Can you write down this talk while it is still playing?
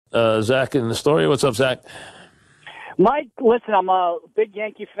Zach in the story. What's up, Zach? Mike, listen, I'm a big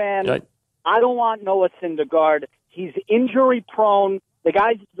Yankee fan. Right. I don't want Noah Syndergaard. He's injury prone. The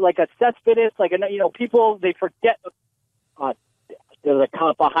guy's like a Cespedes, people, they forget. There's a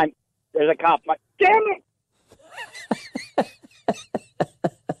cop behind. There's a cop. Damn it!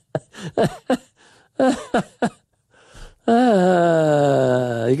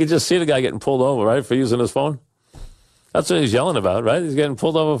 You could just see the guy getting pulled over, right, for using his phone. That's what he's yelling about, right? He's getting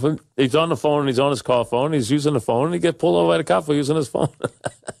pulled over. He's on the phone. He's on his car phone. He's using the phone. And he gets pulled over by the cop for using his phone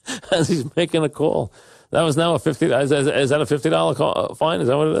as he's making a call. That was now a $50. Is that a $50 fine? Is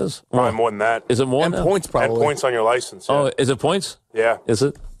that what it is? Probably more than that. Is it more? And now? points, probably. And points on your license. Yeah. Oh, is it points? Yeah. Is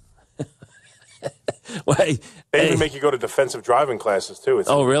it? Wait, they even make you go to defensive driving classes, too.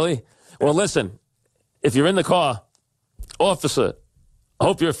 Oh, really? Well, listen, if you're in the car, officer, I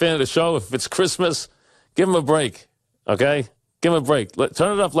hope you're a fan of the show. If it's Christmas, give him a break, okay? Give him a break.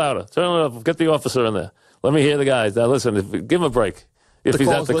 Turn it up louder. Turn it up. Get the officer in there. Let me hear the guys. Now, listen, give him a break. If he's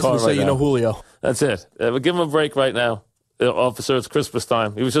at the car right now. Julio. That's it. Give him a break right now. Officer, it's Christmas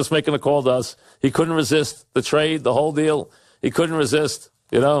time. He was just making a call to us. He couldn't resist the trade, the whole deal. He couldn't resist,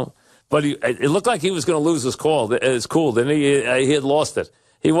 But it looked like he was going to lose his call. It's cool. Then he had lost it.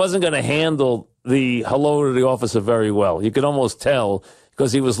 He wasn't going to handle the hello to the officer very well. You could almost tell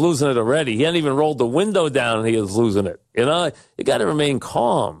because he was losing it already. He hadn't even rolled the window down and he was losing it. You got to remain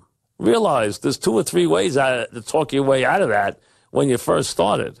calm. Realize there's 2 or 3 ways to talk your way out of that when you first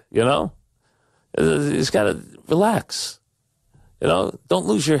started, You just got to relax. Don't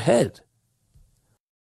lose your head.